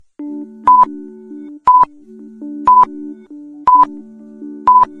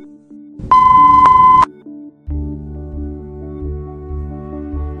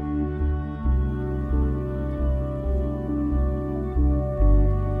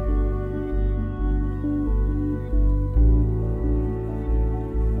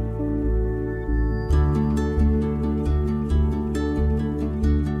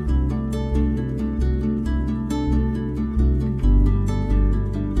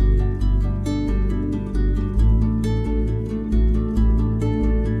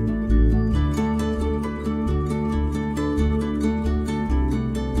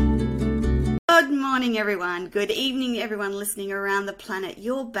morning, everyone. Good evening, everyone listening around the planet.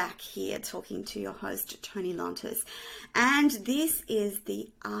 You're back here talking to your host, Toni Lontis. And this is the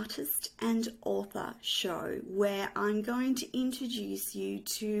Artist and Author Show, where I'm going to introduce you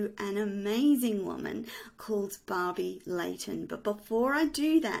to an amazing woman called Barbie Layton. But before I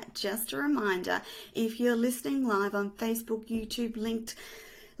do that, just a reminder, if you're listening live on Facebook, YouTube,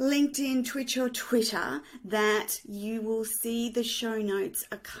 LinkedIn, Twitch or Twitter, that you will see the show notes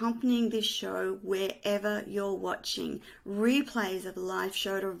accompanying this show wherever you're watching. Replays of the live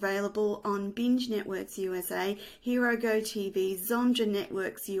show are available on Binge Networks USA, Hero Go TV, Zondra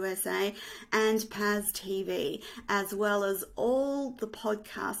Networks USA, and Paz TV, as well as all the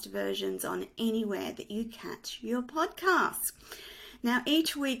podcast versions on anywhere that you catch your podcasts. Now,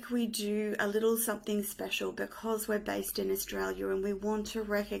 each week we do a little something special because we're based in Australia and we want to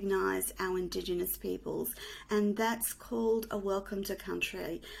recognise our Indigenous peoples, and that's called a Welcome to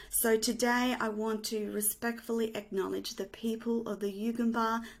Country. So today I want to respectfully acknowledge the people of the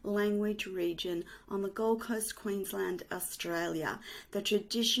Yugambeh language region on the Gold Coast, Queensland, Australia, the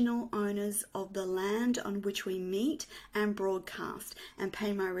traditional owners of the land on which we meet and broadcast, and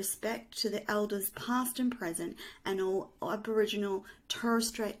pay my respect to the elders past and present and all Aboriginal Torres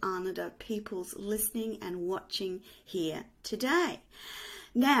Strait Islander peoples listening and watching here today.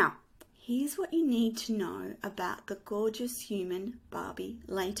 Now, here's what you need to know about the gorgeous human Barbie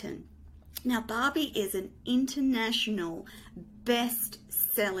Layton. Now, Barbie is an international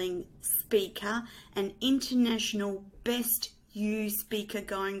best-selling speaker, an international best you speaker,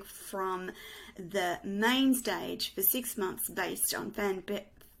 going from the main stage for 6 months based on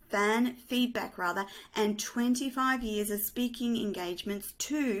fan feedback and 25 years of speaking engagements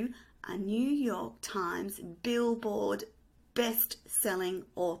to a New York Times Billboard best-selling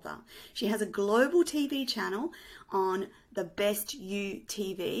author. She has a global TV channel on the Best You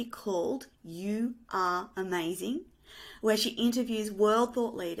TV called You Are Amazing, where she interviews world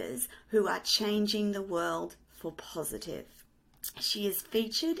thought leaders who are changing the world for positive. She is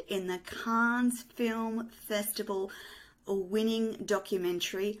featured in the Cannes Film Festival winning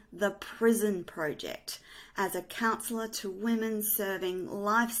documentary The Prison Project as a counselor to women serving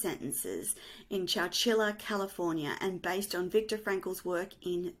life sentences in Chowchilla, California, and based on Viktor Frankl's work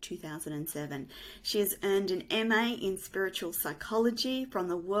in 2007. She has earned an MA in spiritual psychology from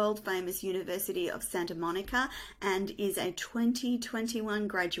the world-famous University of Santa Monica and is a 2021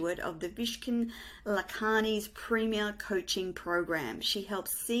 graduate of the Vishkan Lakhani's Premier Coaching Program. She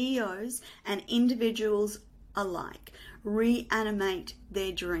helps CEOs and individuals alike reanimate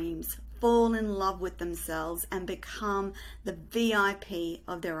their dreams, fall in love with themselves, and become the VIP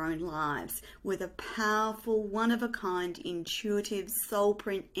of their own lives with a powerful, one-of-a-kind, intuitive soul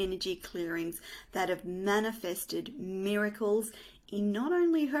print energy clearings that have manifested miracles in not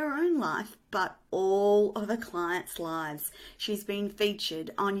only her own life, but all of her clients' lives. She's been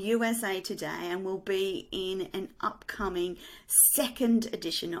featured on USA Today and will be in an upcoming second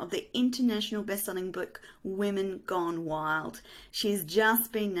edition of the international best-selling book, Women Gone Wild. She's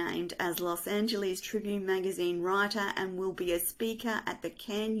just been named as Los Angeles Tribune Magazine writer and will be a speaker at the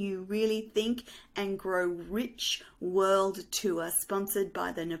Can You Really Think and Grow Rich World Tour, sponsored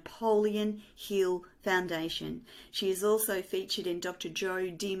by the Napoleon Hill Foundation. She is also featured in Dr.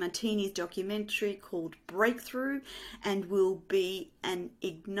 Joe DiMartini's documentary called Breakthrough and will be an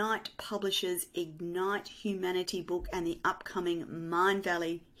Ignite Publishers Ignite Humanity book and the upcoming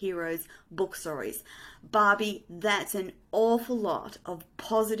Mindvalley Heroes book series. Barbie, that's an awful lot of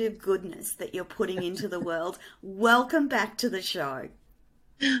positive goodness that you're putting into the world. Welcome back to the show.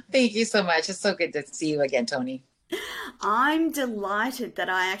 Thank you so much. It's so good to see you again, Toni. I'm delighted that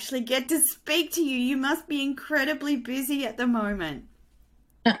I actually get to speak to you. You must be incredibly busy at the moment.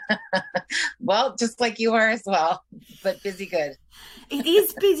 Well, just like you are as well, but busy good. It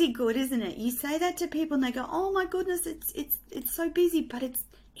is busy good, isn't it? You say that to people and they go, "Oh my goodness, it's so busy," but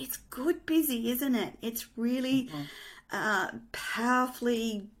it's good busy, isn't it? It's really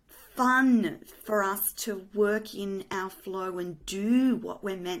powerfully fun for us to work in our flow and do what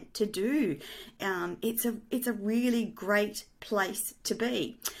we're meant to do. It's a really great place to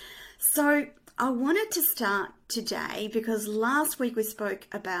be. So I wanted to start today because last week we spoke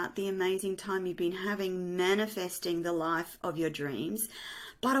about the amazing time you've been having manifesting the life of your dreams.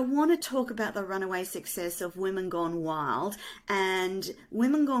 But I want to talk about the runaway success of Women Gone Wild. And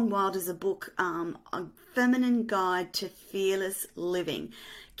Women Gone Wild is a book, a feminine guide to fearless living.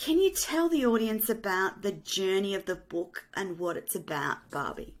 Can you tell the audience about the journey of the book and what it's about,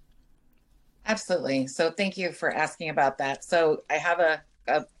 Barbie? Absolutely. So thank you for asking about that. So I have a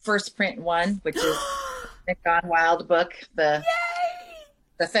first print one, which is the Gone Wild book, the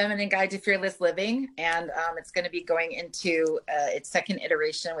The Feminine Guide to Fearless Living, and it's going to be going into its second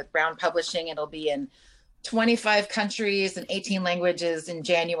iteration with Brown Publishing. It'll be in 25 countries and 18 languages in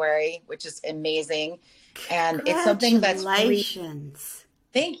January, which is amazing. And it's something that's really,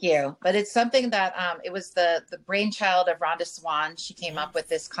 thank you. But it's something that it was the brainchild of Rhonda Swan. She came up with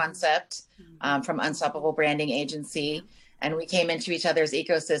this concept from Unstoppable Branding Agency. And we came into each other's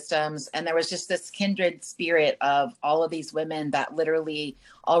ecosystems. And there was just this kindred spirit of all of these women that literally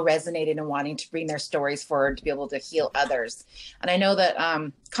all resonated in wanting to bring their stories forward to be able to heal others. And I know that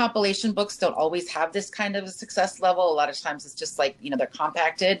compilation books don't always have this kind of a success level. A lot of times it's just like, they're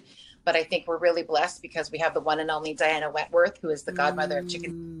compacted. But I think we're really blessed because we have the one and only Diana Wentworth, who is the godmother of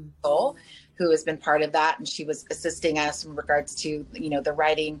Chicken Soul, who has been part of that. And she was assisting us in regards to, the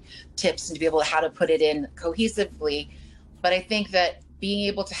writing tips and to be able to how to put it in cohesively. But I think that being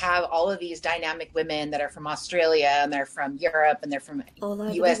able to have all of these dynamic women that are from Australia and they're from Europe and they're from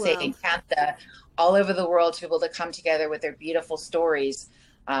USA and Canada, all over the world, to be able to come together with their beautiful stories.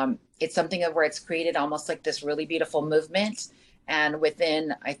 It's something of where it's created almost like this really beautiful movement. And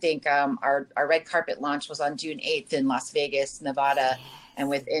within, I think our red carpet launch was on June 8th in Las Vegas, Nevada. And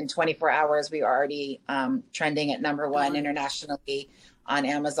within 24 hours, we were already trending at #1 internationally on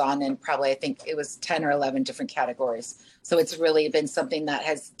Amazon, and probably I think it was 10 or 11 different categories. So it's really been something that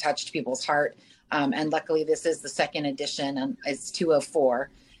has touched people's heart. And luckily this is the second edition, and it's 204.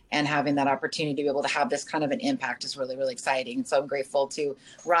 And having that opportunity to be able to have this kind of an impact is really, really exciting. And so I'm grateful to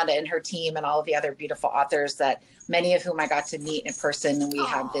Rhonda and her team and all of the other beautiful authors, that many of whom I got to meet in person. And we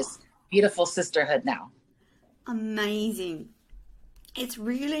have this beautiful sisterhood now. Amazing. It's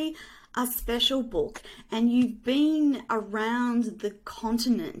really a special book, and you've been around the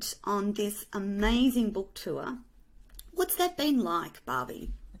continent on this amazing book tour. What's that been like,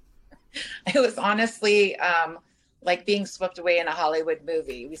 Barbie? It was honestly like being swept away in a Hollywood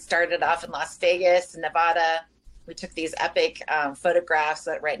movie. We started off in Las Vegas, Nevada. We took these epic photographs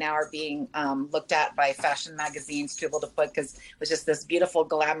that right now are being looked at by fashion magazines to be able to put, because it was just this beautiful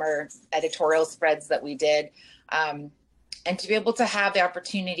glamour editorial spreads that we did. And to be able to have the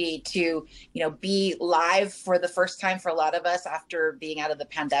opportunity to, be live for the first time for a lot of us after being out of the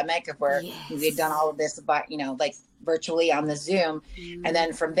pandemic, of where we'd done all of this, but, like virtually on the Zoom. And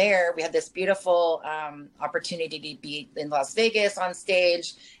then from there, we had this beautiful opportunity to be in Las Vegas on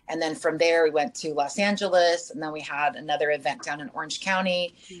stage. And then from there, we went to Los Angeles, and then we had another event down in Orange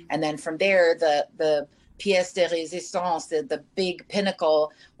County. And then from there, the pièce de résistance, the big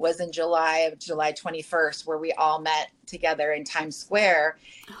pinnacle, was in July 21st, where we all met together in Times Square.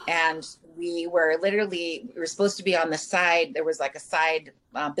 And we were supposed to be on the side. There was like a side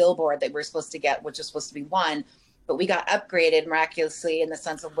billboard that we were supposed to get, which was supposed to be one, but we got upgraded miraculously in the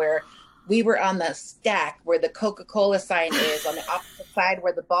sense of where we were on the stack where the Coca-Cola sign is, on the opposite side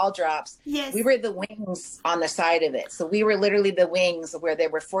where the ball drops. Yes. We were the wings on the side of it. So we were literally the wings where there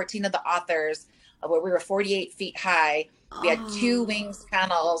were 14 of the authors, where we were 48 feet high. We had 2 wings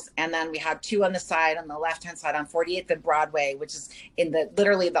panels, and then we had 2 on the side, on the left-hand side on 48th and Broadway, which is in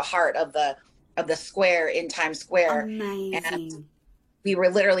literally the heart of the square in Times Square. Amazing. And we were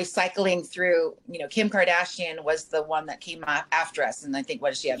literally cycling through, Kim Kardashian was the one that came after us. And I think, what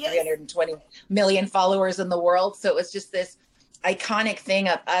does she have? 320 million followers in the world. So it was just this iconic thing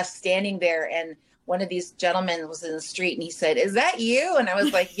of us standing there, and one of these gentlemen was in the street and he said, "Is that you?" And I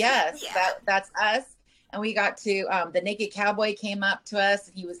was like, "Yes, that's us." And we got to, the Naked Cowboy came up to us,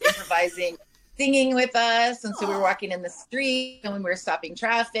 and he was improvising, singing with us. And so we were walking in the street, and we were stopping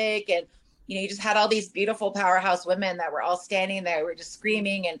traffic, and, you just had all these beautiful powerhouse women that were all standing there. We were just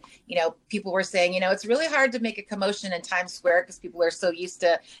screaming. And, people were saying, it's really hard to make a commotion in Times Square because people are so used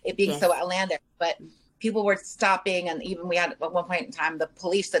to it being so outlandish. But people were stopping, and even we had at one point in time the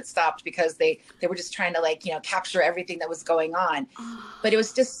police that stopped because they were just trying to capture everything that was going on. But it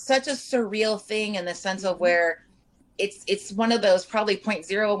was just such a surreal thing in the sense of where it's one of those probably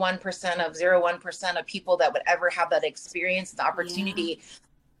 0.01% of 0.01% of people that would ever have that experience, the opportunity.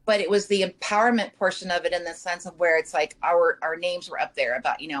 But it was the empowerment portion of it in the sense of where it's like our names were up there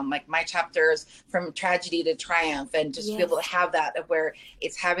about, like my chapters from tragedy to triumph, and just be able to have that, of where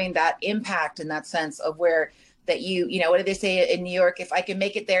it's having that impact in that sense of where that what do they say in New York? If I can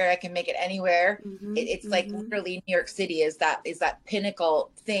make it there, I can make it anywhere. It's like literally New York City is that pinnacle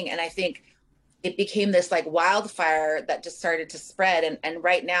thing. And I think it became this like wildfire that just started to spread. And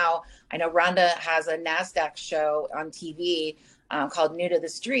right now, I know Rhonda has a NASDAQ show on TV called New to the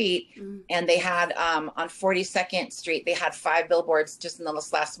Street. And they had on 42nd Street, they had 5 billboards just in the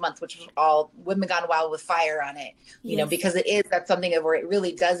last month, which was all Women Gone Wild with fire on it, because that's something where it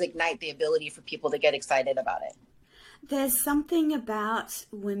really does ignite the ability for people to get excited about it. There's something about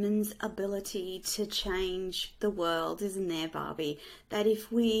women's ability to change the world, isn't there, Barbie? That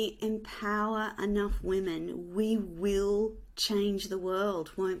if we empower enough women, we will change the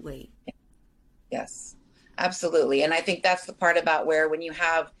world, won't we? Yes, absolutely. And I think that's the part about where when you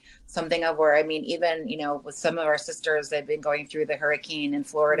have something of where, I mean, even, with some of our sisters, they've been going through the hurricane in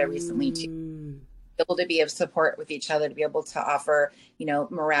Florida recently too, Mm, able to be of support with each other, to be able to offer,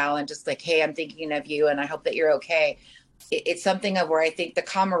 morale and just like, hey, I'm thinking of you and I hope that you're okay. It's something of where I think the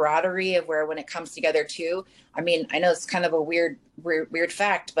camaraderie of where when it comes together too. I mean, I know it's kind of a weird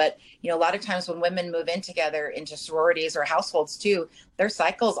fact, but a lot of times when women move in together into sororities or households too, their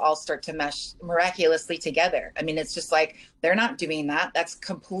cycles all start to mesh miraculously together. I mean, it's just like they're not doing that. That's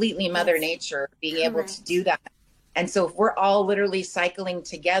completely Mother that's Nature being able to do correct. that. And so if we're all literally cycling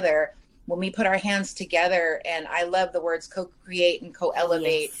together, when we put our hands together, and I love the words co-create and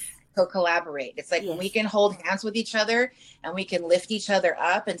co-elevate, Yes, co-collaborate. It's like when we yes. can hold hands with each other and we can lift each other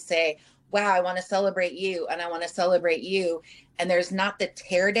up and say, wow, I want to celebrate you and I want to celebrate you. And there's not the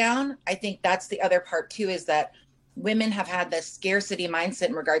tear down. I think that's the other part too, is that women have had this scarcity mindset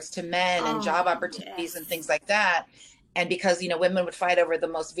in regards to men and Oh, job opportunities and yes. things like that. And because, women would fight over the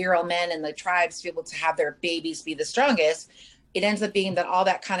most virile men in the tribes to be able to have their babies be the strongest, it ends up being that all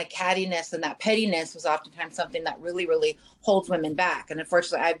that kind of cattiness and that pettiness was oftentimes something that really, really holds women back. And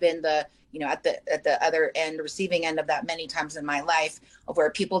unfortunately, I've been at the other end, receiving end of that many times in my life, of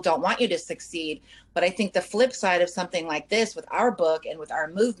where people don't want you to succeed. But I think the flip side of something like this, with our book and with our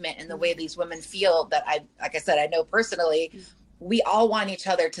movement and the way these women feel, that like I said, I know personally, we all want each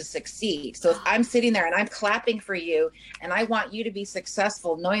other to succeed. So if I'm sitting there and I'm clapping for you and I want you to be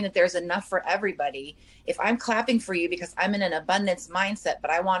successful, knowing that there's enough for everybody, if I'm clapping for you because I'm in an abundance mindset, but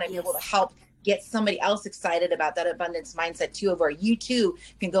I want to be able to Yes. help get somebody else excited about that abundance mindset too, of where you too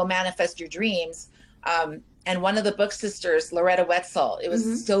can go manifest your dreams. And one of the book sisters, Loretta Wetzel, it was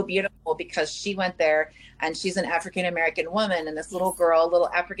Mm-hmm. so beautiful because she went there, and she's an African American woman. And this Yes. little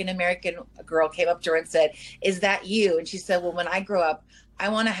African American girl came up to her and said, "Is that you?" And she said, "Well, when I grow up, I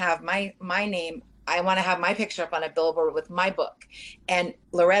want to have my name. I want to have my picture up on a billboard with my book." And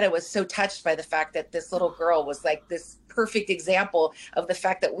Loretta was so touched by the fact that this little girl was like this perfect example of the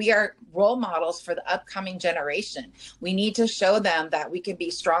fact that we are role models for the upcoming generation. We need to show them that we can be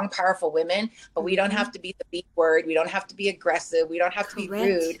strong, powerful women, but we don't Mm-hmm. have to be the B word. We don't have to be aggressive. We don't have to be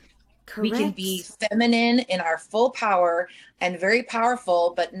rude. Correct. We can be Correct. feminine in our full power and very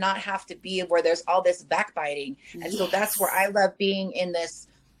powerful, but not have to be where there's all this backbiting. And so that's where Yes. I love being in this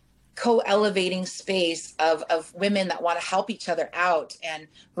co-elevating space of women that want to help each other out and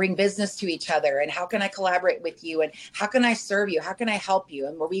bring business to each other. And how can I collaborate with you? And how can I serve you? How can I help you?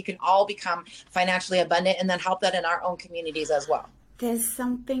 And where we can all become financially abundant and then help that in our own communities as well. There's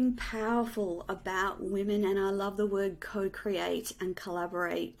something powerful about women, and I love the word co create and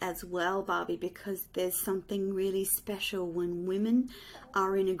collaborate as well, Barbie, because there's something really special when women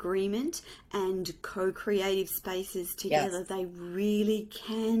are in agreement and co creative spaces together. Yes. They really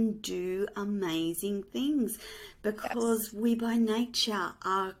can do amazing things Yes. because we by nature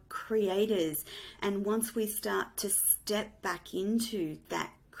are creators. And once we start to step back into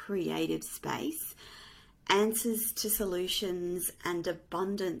that creative space, answers to solutions and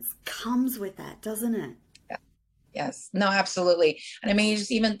abundance comes with that, doesn't it? Yes, no, absolutely. And I mean, you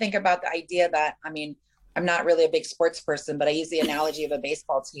just even think about the idea that, I mean, I'm not really a big sports person, but I use the analogy of a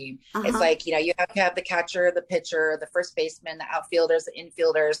baseball team. It's Uh-huh. like, you have to have the catcher, the pitcher, the first baseman, the outfielders, the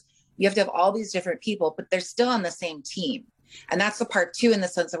infielders. You have to have all these different people, but they're still on the same team. And that's the part too, in the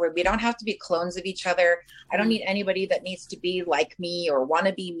sense of where we don't have to be clones of each other. I don't Mm. need anybody that needs to be like me or want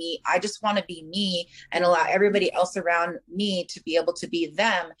to be me. I just want to be me and allow everybody else around me to be able to be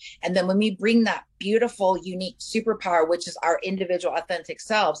them. And then when we bring that beautiful, unique superpower, which is our individual authentic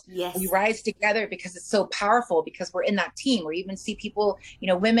selves, we Yes. rise together because it's so powerful, because we're in that team. We even see people,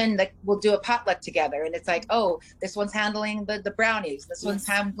 women that will do a potluck together. And it's like, oh, this one's handling the brownies, this one's Yes.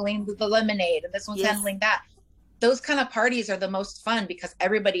 handling the lemonade, and this one's Yes. handling that. Those kind of parties are the most fun because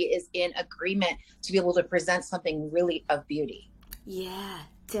everybody is in agreement to be able to present something really of beauty. Yeah,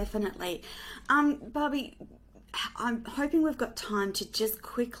 definitely. Barbie, I'm hoping we've got time to just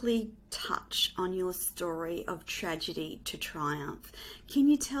quickly touch on your story of tragedy to triumph. Can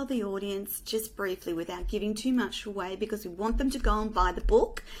you tell the audience just briefly, without giving too much away, because we want them to go and buy the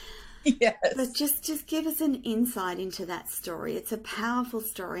book, but Yes. just give us an insight into that story. It's a powerful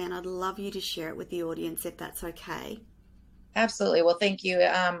story, and I'd love you to share it with the audience if that's okay. Absolutely. Well, thank you.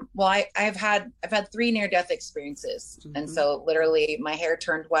 Well, I've had three near death experiences, and Hmm. so literally my hair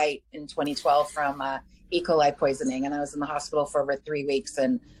turned white in 2012 from E. coli poisoning, and I was in the hospital for over 3 weeks.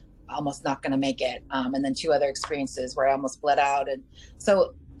 And almost not going to make it. And then 2 other experiences where I almost bled out. And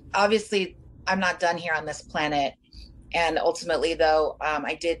so obviously I'm not done here on this planet. And ultimately, though,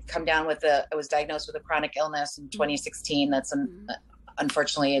 I did come down with I was diagnosed with a chronic illness in 2016. That's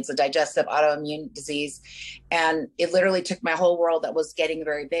unfortunately, it's a digestive autoimmune disease. And it literally took my whole world that was getting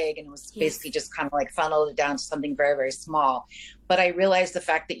very big, and it was basically just kind of like funneled it down to something very, very small. But I realized the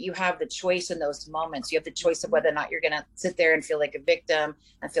fact that you have the choice in those moments. You have the choice of whether or not you're going to sit there and feel like a victim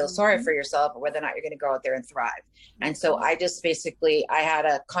and feel sorry for yourself, or whether or not you're going to go out there and thrive. And so I just basically, I had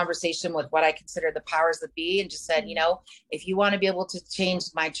a conversation with what I consider the powers that be, and just said, you know, if you want to be able to change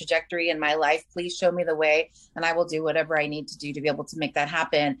my trajectory in my life, please show me the way, and I will do whatever I need to do to be able to make that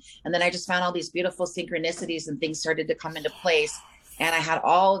happen. And then I just found all these beautiful synchronicities, and things started to come into place. And I had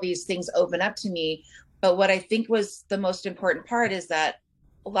all these things open up to me. But what I think was the most important part is that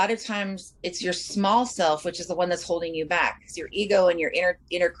a lot of times it's your small self, which is the one that's holding you back, because your ego and your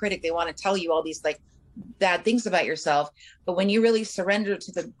inner critic, they want to tell you all these like bad things about yourself. But when you really surrender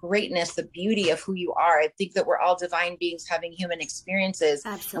to the greatness, the beauty of who you are, I think that we're all divine beings having human experiences.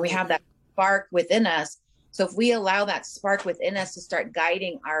 Absolutely. And we have that spark within us. So if we allow that spark within us to start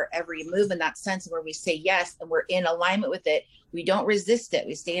guiding our every move in that sense, where we say yes and we're in alignment with it, we don't resist it,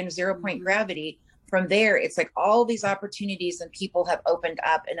 we stay in 0-point gravity. From there, it's like all these opportunities and people have opened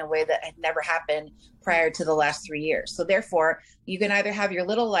up in a way that had never happened prior to the last 3 years. So therefore, you can either have your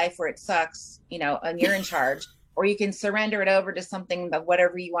little life where it sucks, you know, and you're in charge, or you can surrender it over to something that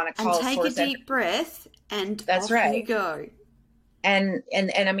whatever you want to call. And take a deep breath, and that's off right. you go. And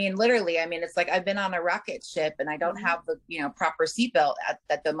I mean, literally, I mean, it's like I've been on a rocket ship and I don't have the, you know, proper seatbelt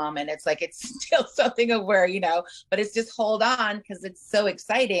at the moment. It's like, it's still something of where, you know, but it's just hold on, because it's so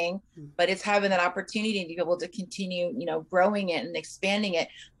exciting, but it's having that opportunity to be able to continue, you know, growing it and expanding it,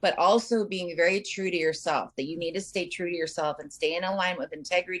 but also being very true to yourself, that you need to stay true to yourself and stay in alignment with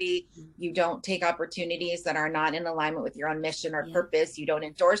integrity. You don't take opportunities that are not in alignment with your own mission or purpose. You don't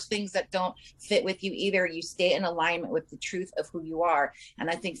endorse things that don't fit with you either. You stay in alignment with the truth of who you are. And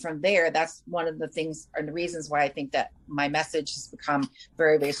I think from there, that's one of the things and the reasons why I think that my message has become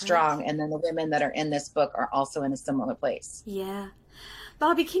very, very strong. And then the women that are in this book are also in a similar place. Yeah.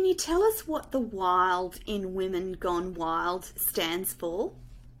 Barbie, can you tell us what the WILD in Women Gone Wild stands for?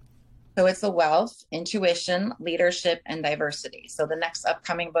 So it's the wealth, intuition, leadership, and diversity. So the next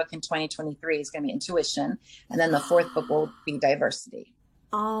upcoming book in 2023 is going to be intuition. And then the 4th book will be diversity.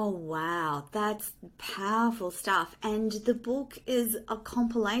 Oh, wow. That's powerful stuff. And the book is a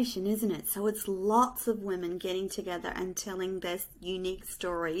compilation, isn't it? So it's lots of women getting together and telling their unique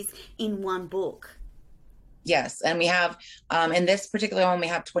stories in one book. Yes. And we have, in this particular one, we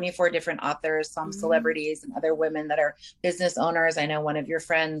have 24 different authors, some celebrities and other women that are business owners. I know one of your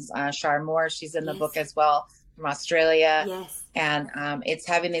friends, Shar Moore, she's in the book as well, from Australia. Yes. And it's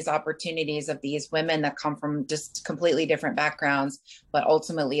having these opportunities of these women that come from just completely different backgrounds. But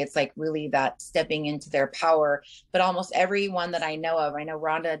ultimately, it's like really that stepping into their power. But almost everyone that I know of, I know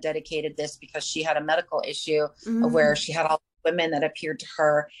Rhonda dedicated this because she had a medical issue of where she had all women that appeared to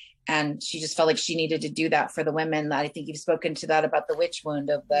her. And she just felt like she needed to do that for the women. I think you've spoken to that about the witch wound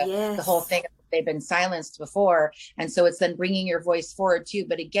of the whole thing. They've been silenced before. And so it's then bringing your voice forward too.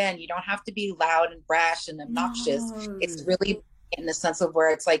 But again, you don't have to be loud and brash and obnoxious. No. It's really in the sense of where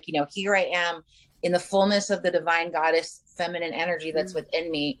it's like, you know, here I am in the fullness of the divine goddess, feminine energy that's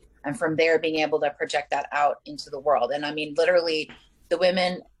within me. And from there, being able to project that out into the world. And I mean, literally the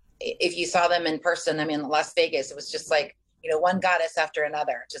women, if you saw them in person, I mean, Las Vegas, it was just like, you know, one goddess after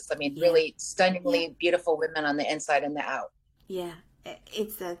another. Just, I mean, really stunningly beautiful women on the inside and the out. Yeah,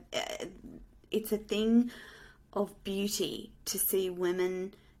 it's a thing of beauty to see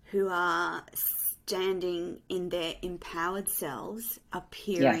women who are standing in their empowered selves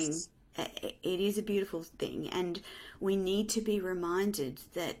appearing. Yes. It is a beautiful thing, and we need to be reminded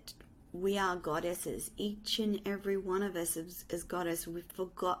that we are goddesses. Each and every one of us is goddess. We've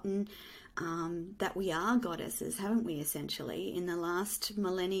forgotten that we are goddesses, haven't we, essentially? In the last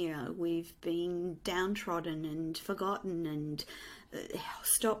millennia, we've been downtrodden and forgotten and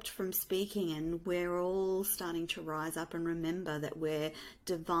stopped from speaking, and we're all starting to rise up and remember that we're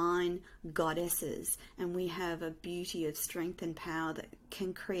divine goddesses, and we have a beauty of strength and power that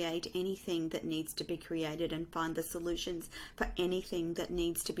can create anything that needs to be created and find the solutions for anything that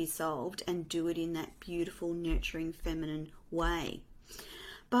needs to be solved, and do it in that beautiful, nurturing, feminine way.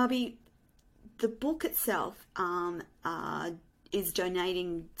 Barbie, the book itself is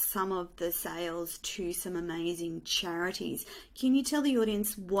donating some of the sales to some amazing charities. Can you tell the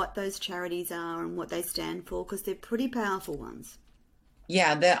audience what those charities are and what they stand for? Because they're pretty powerful ones.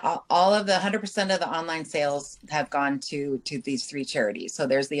 Yeah, all of the 100% of the online sales have gone to these three charities. So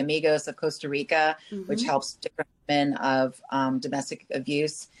there's the Amigos of Costa Rica, which Mm-hmm. helps different women of domestic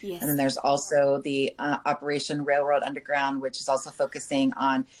abuse. And then Yes. there's also the Operation Railroad Underground, which is also focusing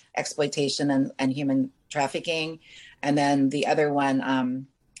on exploitation and human trafficking. And then the other one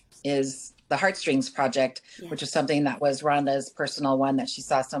is the Heartstrings Project, Yeah. which is something that was Rhonda's personal one, that she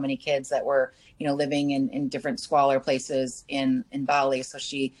saw so many kids that were, living in different squalor places in Bali. So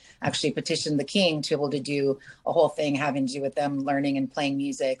she actually petitioned the king to be able to do a whole thing having to do with them learning and playing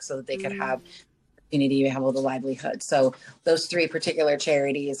music so that they could have Mm. opportunity to have a livelihood. So those three particular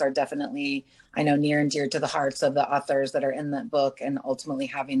charities are definitely, I know, near and dear to the hearts of the authors that are in that book. And ultimately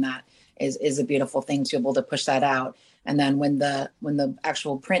having that is a beautiful thing to be able to push that out. And then when the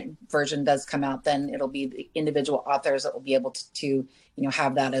actual print version does come out, then it'll be the individual authors that will be able to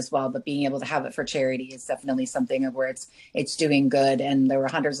have that as well. But being able to have it for charity is definitely something of where it's doing good. And there were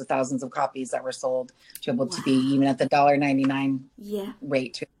hundreds of thousands of copies that were sold to be able to be Wow. even at the $1.99 Yeah.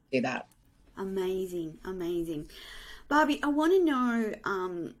 rate to do that. Amazing. Amazing. Barbie, I want to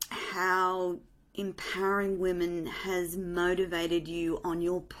know how empowering women has motivated you on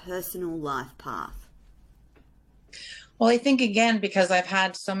your personal life path. Well, I think again, because I've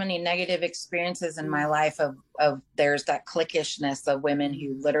had so many negative experiences in my Mm. life of there's that cliquishness of women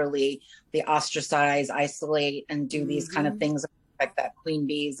who Mm. literally they ostracize, isolate, and do these kind of Mm-hmm. things like that queen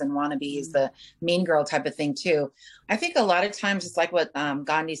bees and wannabes, Mm. the mean girl type of thing too. I think a lot of times it's like what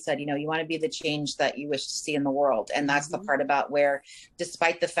Gandhi said, you want to be the change that you wish to see in the world. And that's the Mm-hmm. part about where,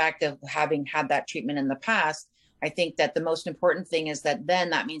 despite the fact of having had that treatment in the past, I think that the most important thing is that then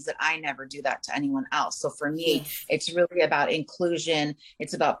that means that I never do that to anyone else. So for me, Yes. it's really about inclusion.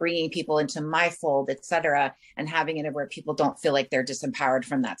 It's about bringing people into my fold, et cetera, and having it where people don't feel like they're disempowered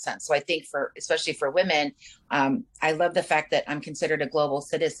from that sense. So I think especially for women, I love the fact that I'm considered a global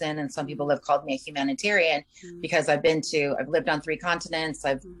citizen, and some people Mm. have called me a humanitarian Mm. because I've lived on 3 continents.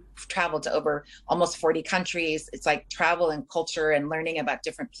 I've Mm. traveled to over almost 40 countries. It's like travel and culture and learning about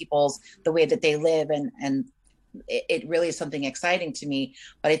different people's, the way that they live, and it really is something exciting to me.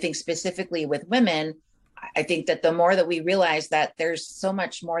 But I think specifically with women, I think that the more that we realize that there's so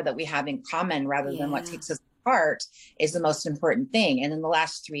much more that we have in common rather than what Yeah. takes us apart is the most important thing. And in the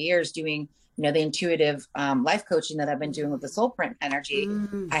last 3 years doing, the intuitive life coaching that I've been doing with the soul print energy,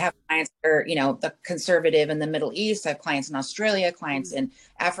 Mm. I have clients that are, the conservative in the Middle East. I have clients in Australia, clients Mm. in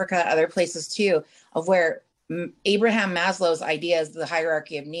Africa, other places too, of where Abraham Maslow's idea is the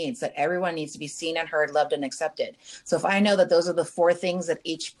hierarchy of needs, that everyone needs to be seen and heard, loved, and accepted. So if I know that those are the 4 things that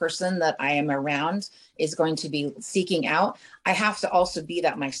each person that I am around is going to be seeking out, I have to also be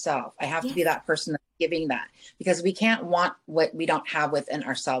that myself. I have to be Yes. that person that's giving that, because we can't want what we don't have within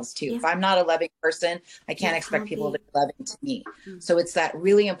ourselves too. Yeah. If I'm not a loving person, I You can't expect can't people to be. be loving to me. Mm. So it's that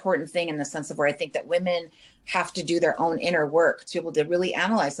really important thing in the sense of where I think that women have to do their own inner work to be able to really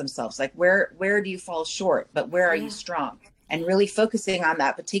analyze themselves, like where do you fall short, but where are you Yeah. strong, and Yeah. really focusing on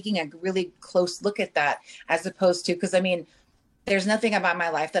that, but taking a really close look at that, as opposed to, because I mean, there's nothing about my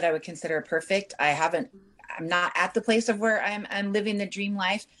life that I would consider perfect. I'm not at the place of where I'm living the dream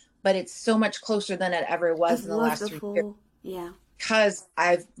life, but it's so much closer than it ever was It in the was last 3 years, before. Yeah. because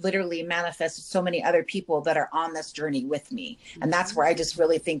I've literally manifested so many other people that are on this journey with me. And that's Mm-hmm. where I just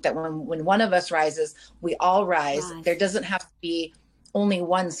really think that when one of us rises, we all rise. There Rise. doesn't have to be only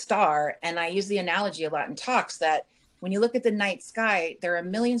one star. And I use the analogy a lot in talks that when you look at the night sky, there are Mm.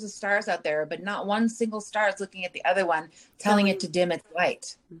 millions of stars out there, but not one single star is looking at the other one, telling it to Telling. dim its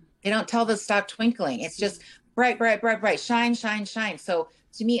light. Mm. They don't tell the stop twinkling. It's Mm. just bright, bright, bright, bright, shine, shine, shine. So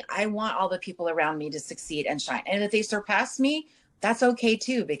to me, I want all the people around me to succeed and shine. And if they surpass me, that's okay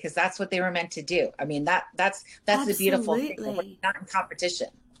too, because that's what they were meant to do. I mean, that's the beautiful thing. We're Absolutely. not in competition.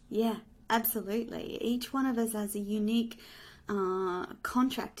 Yeah, absolutely. Each one of us has a unique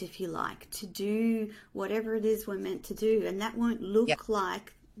contract, if you like, to do whatever it is we're meant to do, and that won't Yeah. look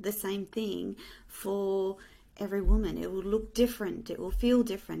like the same thing for every woman. It will look different, it will feel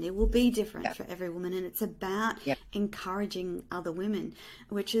different, it will be different Yeah. for every woman, and it's about Yeah. encouraging other women,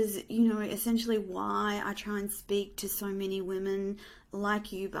 which is, essentially why I try and speak to so many women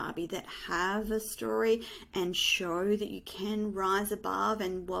like you, Barbie, that have a story and show that you can rise above.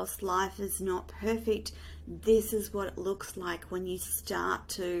 And whilst life is not perfect, this is what it looks like when you start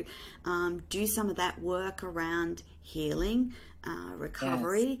to do some of that work around healing, Yes.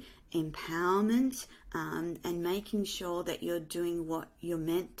 recovery, empowerment, and making sure that you're doing what you're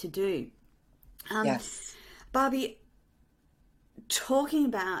meant to do. Um, Yes. Barbie, talking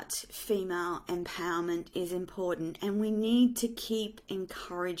about female empowerment is important, and we need to keep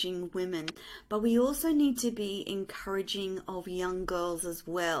encouraging women, but we also need to be encouraging of young girls as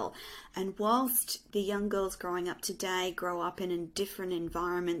well. And whilst the young girls growing up today grow up in a different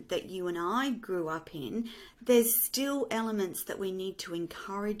environment that you and I grew up in, there's still elements that we need to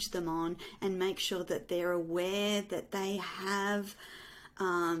encourage them on and make sure that they're aware that they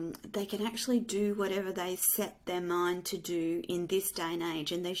can actually do whatever they set their mind to do in this day and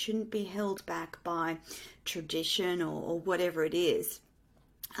age, and they shouldn't be held back by tradition or whatever it is.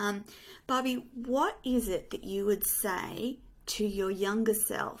 Barbie, what is it that you would say to your younger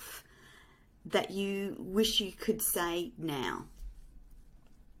self that you wish you could say now?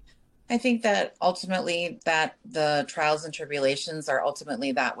 I think that ultimately that the trials and tribulations are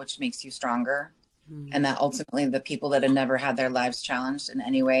ultimately that which makes you stronger. And that ultimately the people that have never had their lives challenged in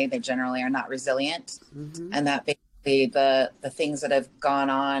any way, they generally are not resilient. And that basically the things that have gone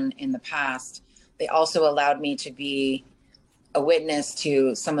on in the past, they also allowed me to be a witness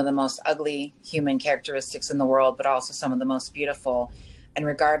to some of the most ugly human characteristics in the world, but also some of the most beautiful. And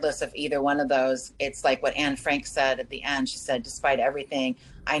regardless of either one of those, it's like what Anne Frank said at the end. She said, despite everything,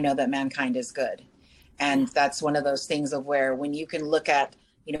 I know that mankind is good. And that's one of those things of where when you can look at,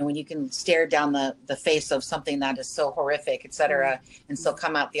 when you can stare down the face of something that is so horrific, et cetera, and still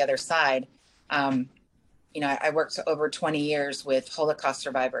come out the other side. I worked over 20 years with Holocaust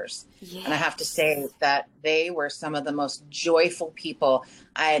survivors. Yes. And I have to say that they were some of the most joyful people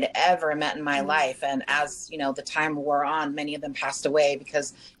I had ever met in my life. And as, the time wore on, many of them passed away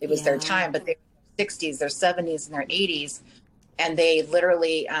because it was their time, but they were in their 60s, their 70s, and their 80s. And they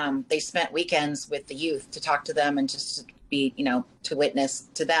literally, they spent weekends with the youth to talk to them and just to be, to witness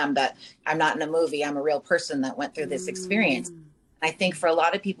to them that I'm not in a movie, I'm a real person that went through this experience. I think for a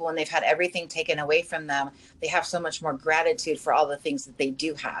lot of people, when they've had everything taken away from them, they have so much more gratitude for all the things that they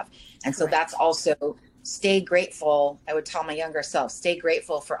do have. And so that's also stay grateful. I would tell my younger self, stay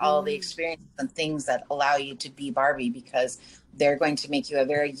grateful for all the experiences and things that allow you to be Barbie, because they're going to make you a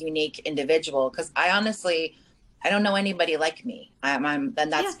very unique individual. Because I don't know anybody like me. And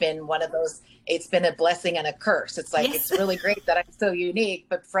that's been one of those, it's been a blessing and a curse. It's like, it's really great that I'm so unique,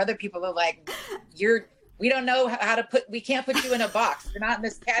 but for other people, they're like, we don't know how to we can't put you in a box. You're not in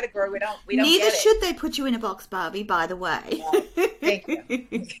this category. We don't Neither get it. should they put you in a box, Barbie, by the way. Yeah. Thank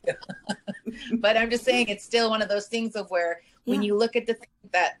you. But I'm just saying, it's still one of those things of where when you look at the thing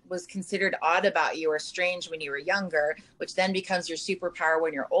that was considered odd about you or strange when you were younger, which then becomes your superpower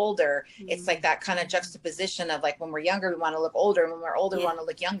when you're older, it's like that kind of juxtaposition of like, when we're younger, we want to look older. And when we're older, we want to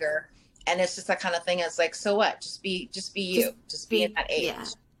look younger. And it's just that kind of thing. It's like, so what? Just be you. Just be in that age.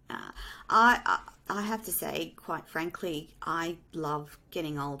 Yeah. I have to say, quite frankly, I love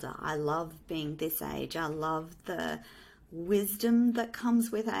getting older. I love being this age. I love the wisdom that comes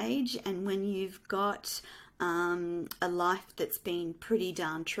with age. And when you've got a life that's been pretty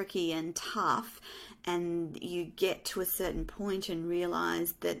darn tricky and tough, and you get to a certain point and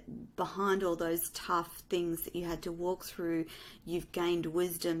realize that behind all those tough things that you had to walk through, you've gained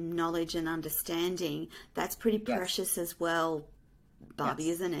wisdom, knowledge, and understanding. That's pretty precious as well,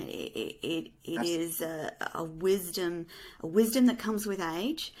 Barbie, isn't it? It is a wisdom that comes with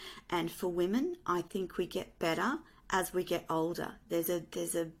age. And for women, I think we get better as we get older. There's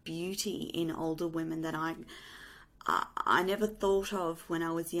a beauty in older women that I never thought of when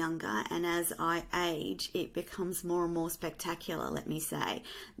I was younger, and as I age, it becomes more and more spectacular. Let me say,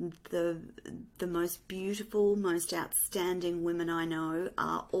 the most beautiful, most outstanding women I know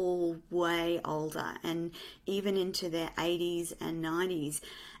are all way older, and even into their 80s and 90s,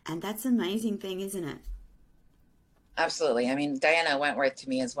 and that's an amazing thing, isn't it? Absolutely. I mean, Diana Wentworth to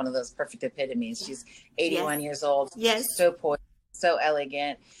me is one of those perfect epitomes. She's 81 years old. Yes. So poised, so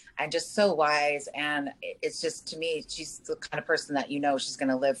elegant, and just so wise. And it's just, to me, she's the kind of person that, she's going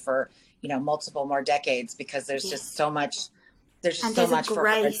to live for, multiple more decades, because there's just so much, there's so much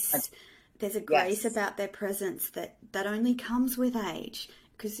grace. There's a grace about their presence that only comes with age,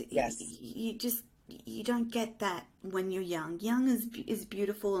 because you don't get that when you're young. Young is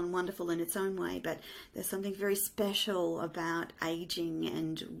beautiful and wonderful in its own way, but there's something very special about aging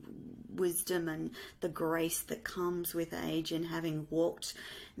and wisdom and the grace that comes with age, and having walked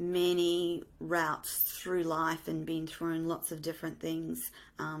many routes through life and been through lots of different things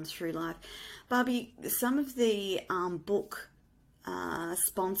through life. Barbie, some of the book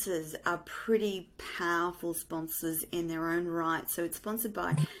sponsors are pretty powerful sponsors in their own right. So it's sponsored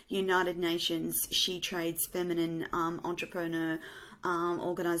by United Nations SheTrades Feminine Entrepreneur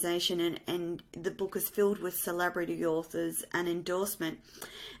organization, and the book is filled with celebrity authors and endorsement.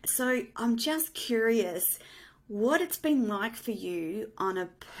 So I'm just curious, what it's been like for you on a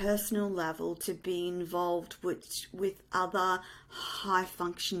personal level to be involved with other high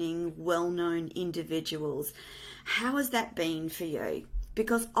functioning, well known individuals. How has that been for you?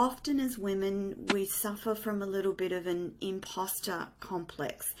 Because often as women, we suffer from a little bit of an imposter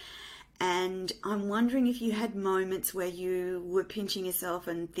complex. And I'm wondering if you had moments where you were pinching yourself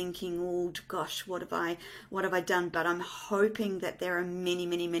and thinking, "Oh gosh, what have I done?" But I'm hoping that there are many,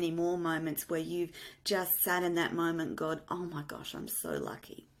 many, many more moments where you've just sat in that moment and gone, "Oh my gosh, I'm so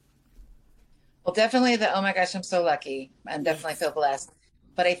lucky." Well, definitely the, oh my gosh, I'm so lucky, and definitely Yes. feel blessed.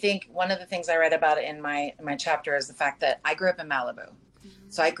 But I think one of the things I read about it in my chapter is the fact that I grew up in Malibu.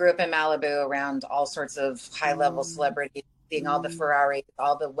 So I grew up in Malibu around all sorts of high level Mm, celebrities, seeing all the mm. Ferraris,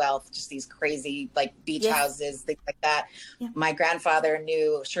 all the wealth, just these crazy like beach Yes. houses, things like that. Yeah. My grandfather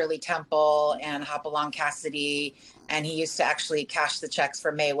knew Shirley Temple and Hopalong Cassidy, and he used to actually cash the checks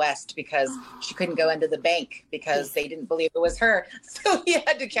for Mae West because she couldn't go Oh, into the bank because yes. they didn't believe it was her. So he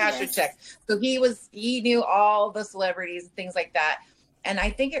had to cash her Yes. checks. So he knew all the celebrities and things like that. And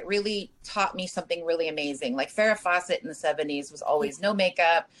I think it really taught me something really amazing. Like Farrah Fawcett in the 70s was Yeah. always no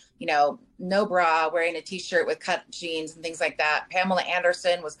makeup, no bra, wearing a t-shirt with cut jeans and things like that. Pamela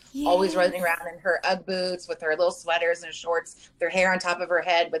Anderson was always running Yes. around in her Ugg boots with her little sweaters and shorts, with her hair on top of her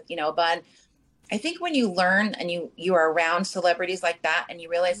head with, a bun. I think when you learn and you are around celebrities like that and you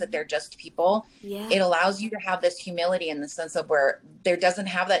realize that they're just people, Yeah. it allows you to have this humility in the sense of where there doesn't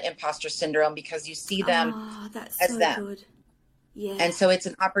have that imposter syndrome because you see them Oh, that's as so them. good. Yeah. And so it's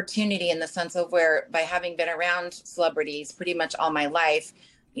an opportunity in the sense of where by having been around celebrities pretty much all my life,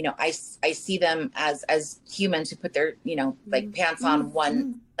 I see them as humans who put their, like Mm, pants mm, on one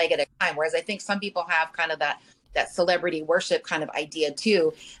mm. leg at a time. Whereas I think some people have kind of that celebrity worship kind of idea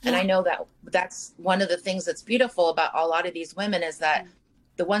too. And I Yeah. know that that's one of the things that's beautiful about a lot of these women is that Mm,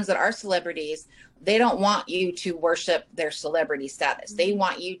 the ones that are celebrities, they don't want you to worship their celebrity status. They mm.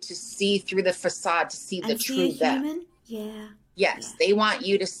 want you to see through the facade, to see the And see a true them. human? Yeah. Yes, Yeah. they want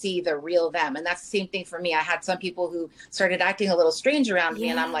you to see the real them. And that's the same thing for me. I had some people who started acting a little strange around me,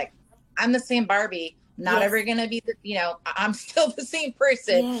 and I'm Yeah. like, I'm the same Barbie, not ever Yes. going to be I'm still the same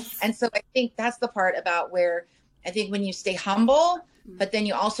person. Yes. And so I think that's the part about where I think when you stay humble, Mm. but then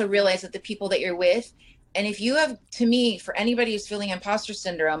you also realize that the people that you're with, and if you have, to me, for anybody who's feeling imposter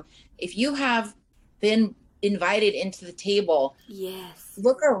syndrome, if you have been invited into the table, Yes.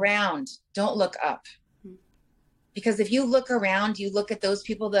 look around, don't look up. Mm. Because if you look around, you look at those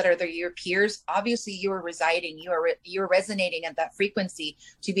people that are your peers, obviously you are residing, you're resonating at that frequency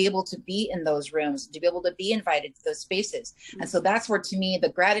to be able to be in those rooms, to be able to be invited to those spaces. And Mm. so that's where, to me, the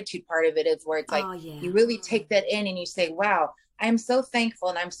gratitude part of it is where it's like Oh, yeah. you really take that in and you say, wow, I'm so thankful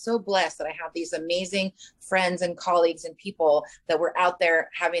and I'm so blessed that I have these amazing friends and colleagues and people that were out there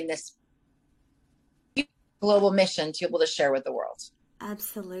having this global mission to be able to share with the world.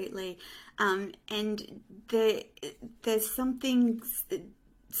 Absolutely. And there's something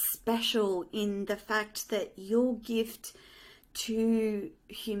special in the fact that your gift to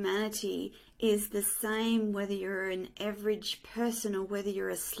humanity is the same whether you're an average person or whether you're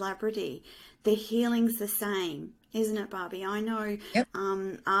a celebrity. The healing's the same, isn't it, Barbie? I know Yep.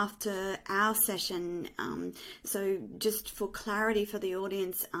 after our session, so just for clarity for the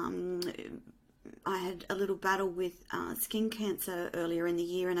audience, I had a little battle with skin cancer earlier in the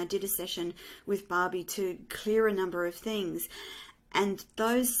year, and I did a session with Barbie to clear a number of things. And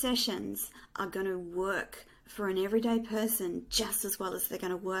those sessions are going to work for an everyday person just as well as they're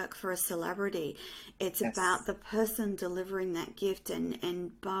going to work for a celebrity. It's about Yes. the person delivering that gift,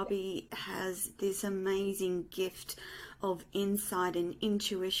 and Barbie has this amazing gift of insight and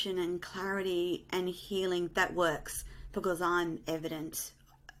intuition and clarity and healing that works because I'm evidence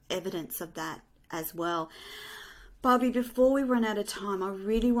of that as well. Barbie, before we run out of time, I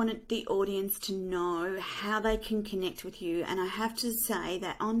really wanted the audience to know how they can connect with you. And I have to say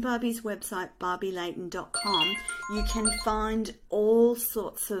that on Barbie's website, barbielayton.com, you can find all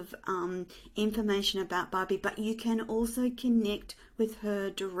sorts of information about Barbie, but you can also connect with her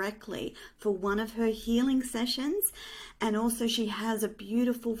directly for one of her healing sessions. And also she has a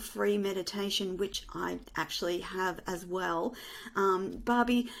beautiful free meditation, which I actually have as well.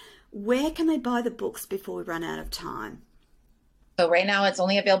 Barbie, where can they buy the books before we run out of time? So right now it's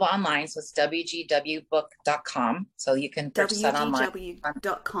only available online. So it's wgwbook.com. So you can purchase that online.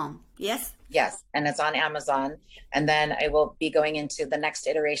 wgw.com. Yes? Yes. And it's on Amazon. And then I will be going into the next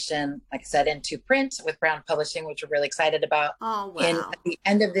iteration, like I said, into print with Brown Publishing, which we're really excited about Oh, in wow. at the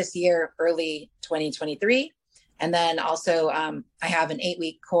end of this year, early 2023. And then also I have an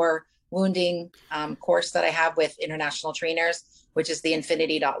 8-week core wounding course that I have with international trainers. which is the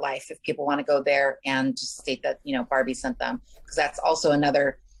infinity.life. If people want to go there and just state that, Barbie sent them, because that's also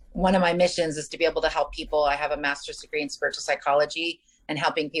another one of my missions is to be able to help people. I have a master's degree in spiritual psychology and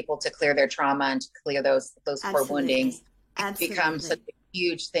helping people to clear their trauma and to clear those core woundings. It's become such a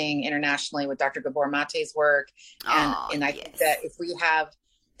huge thing internationally with Dr. Gabor Mate's work. And I think that if we have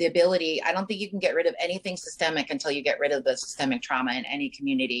the ability, I don't think you can get rid of anything systemic until you get rid of the systemic trauma in any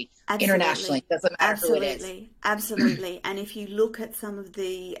community. Internationally. It doesn't matter who it is. Absolutely. And if you look at some of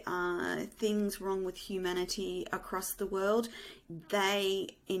the things wrong with humanity across the world, they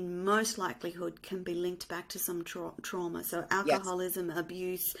in most likelihood can be linked back to some trauma. So alcoholism,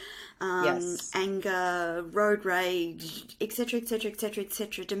 abuse, anger, road rage, etc.,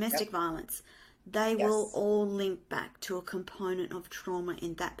 domestic violence. They will all link back to a component of trauma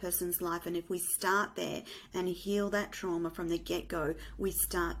in that person's life. And if we start there and heal that trauma from the get-go, we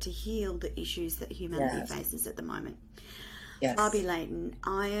start to heal the issues that humanity faces at the moment. Yes. Barbie Layton,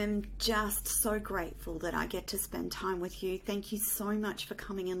 I am just so grateful that I get to spend time with you. Thank you so much for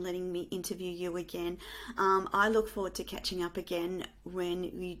coming and letting me interview you again. I look forward to catching up again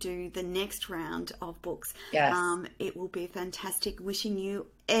when we do the next round of books. Yes. It will be fantastic. Wishing you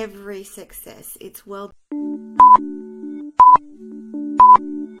every success. It's well